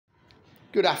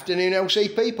Good afternoon,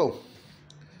 LC people.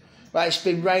 Right, it's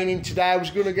been raining today. I was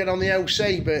going to get on the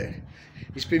LC, but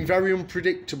it's been very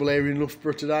unpredictable here in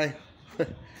Loughborough today.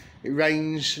 It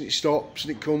rains and it stops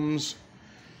and it comes.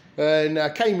 And I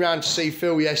came round to see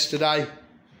Phil yesterday.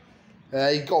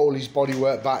 He got all his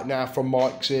bodywork back now from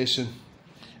Mike's here.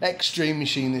 Extreme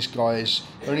machine this guy is,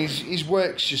 and his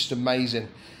work's just amazing.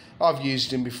 I've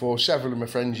used him before. Several of my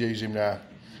friends use him now.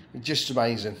 It's just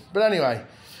amazing. But anyway,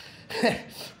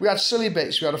 we had silly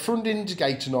bits. We had a front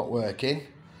indicator not working,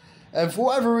 and for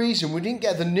whatever reason we didn't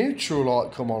get the neutral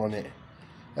light come on it.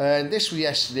 And this was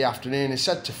yesterday afternoon. I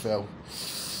said to Phil,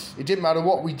 it didn't matter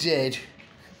what we did,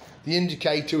 the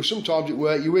indicator, sometimes it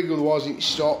worked, you wiggle the wires and it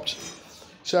stopped.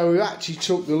 So we actually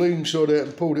took the loom solder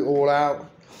and pulled it all out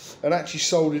and actually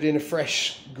soldered in a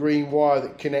fresh green wire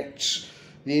that connects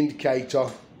the indicator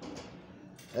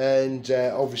and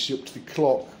obviously up to the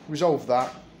clock. Resolved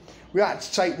that. We had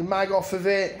to take the mag off of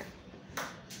it,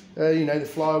 you know, the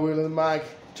flywheel and the mag.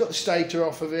 Took the stator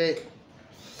off of it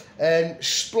and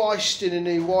spliced in a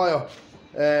new wire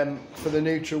for the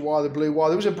neutral wire, the blue wire.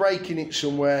 There was a break in it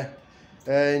somewhere,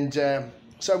 and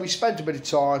so we spent a bit of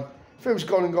time. Phil's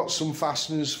gone and got some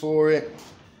fasteners for it.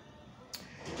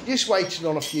 Just waiting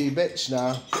on a few bits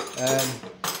now.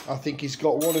 I think he's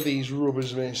got one of these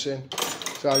rubbers missing,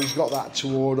 so he's got that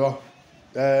to order.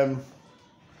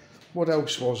 What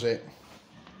else was it?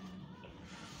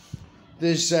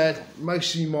 There's,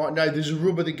 most of you might know, there's a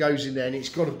rubber that goes in there and it's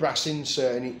got a brass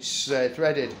insert and it's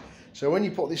threaded. So when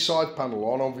you put this side panel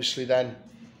on, obviously then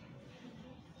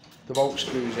the bolt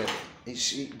screws in.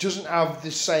 It doesn't have the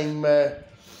same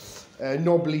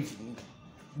knobbly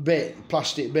bit,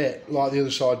 plastic bit, like the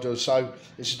other side does, so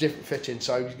it's a different fitting.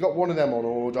 So he's got one of them on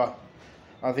order.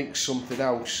 I think something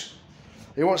else.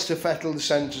 He wants to fettle the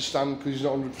centre stand because he's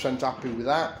not 100% happy with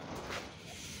that.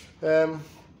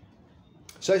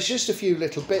 So it's just a few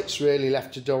little bits really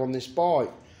left to do on this bike,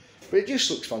 but it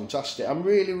just looks fantastic. I'm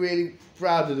really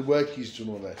proud of the work he's done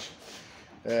on this.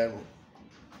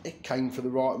 It came for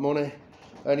the right money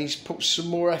and he's put some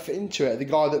more effort into it. The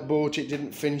guy that bought it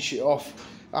didn't finish it off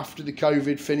after the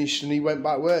COVID finished and he went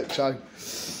back to work, so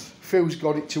Phil's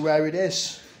got it to where it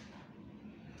is.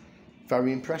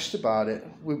 Very impressed about it.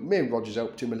 Me and Roger's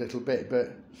helped him a little bit,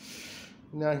 but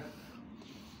no.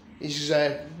 He's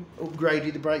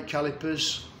upgraded the brake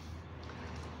calipers,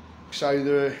 so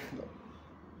there are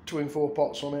twin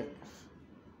 4-pots on it.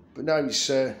 But no, it's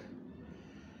a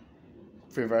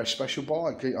very special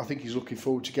bike. I think he's looking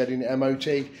forward to getting it MOT.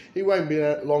 It won't be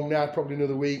long now, probably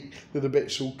another week. The other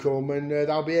bits will come and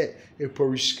that'll be it. He'll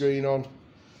put his screen on.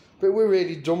 But we're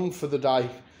really done for the day,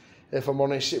 if I'm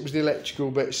honest. It was the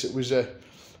electrical bits that was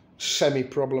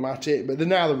semi-problematic, but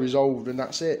now they're resolved and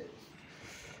that's it.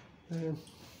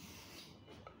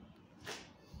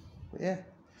 Yeah,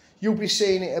 you'll be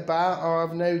seeing it about, I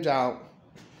have no doubt.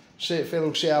 See it, Phil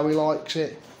will see how he likes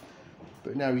it.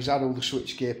 But no, he's had all the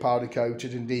switchgear powder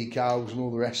coated and decals and all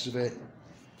the rest of it.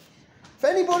 If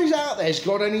anybody's out there's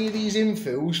got any of these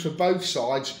infills for both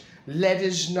sides, let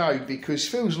us know, because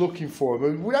Phil's looking for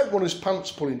them. We don't want his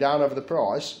pants pulling down over the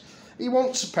price. He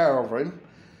wants a pair of them.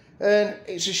 And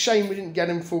it's a shame we didn't get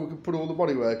him before we could put all the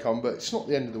bodywork on, but it's not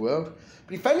the end of the world.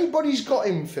 But if anybody's got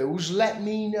infills, let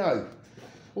me know.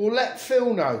 Or let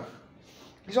Phil know.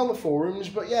 He's on the forums,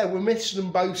 but yeah, we're missing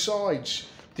them both sides.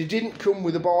 They didn't come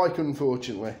with a bike,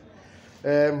 unfortunately.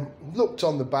 Looked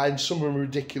on the badge, some of them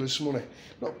ridiculous money.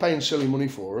 Not paying silly money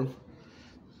for them.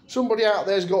 Somebody out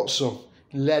there's got some.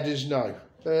 Let us know.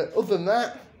 Other than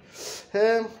that,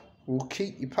 we'll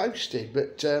keep you posted.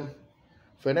 But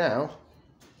for now,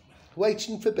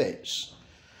 waiting for bits.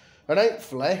 And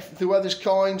hopefully, if the weather's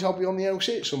kind, I'll be on the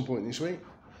LC at some point this week.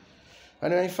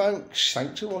 Anyway, folks,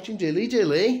 thanks for watching. Dilly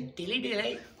dilly. Dilly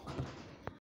dilly.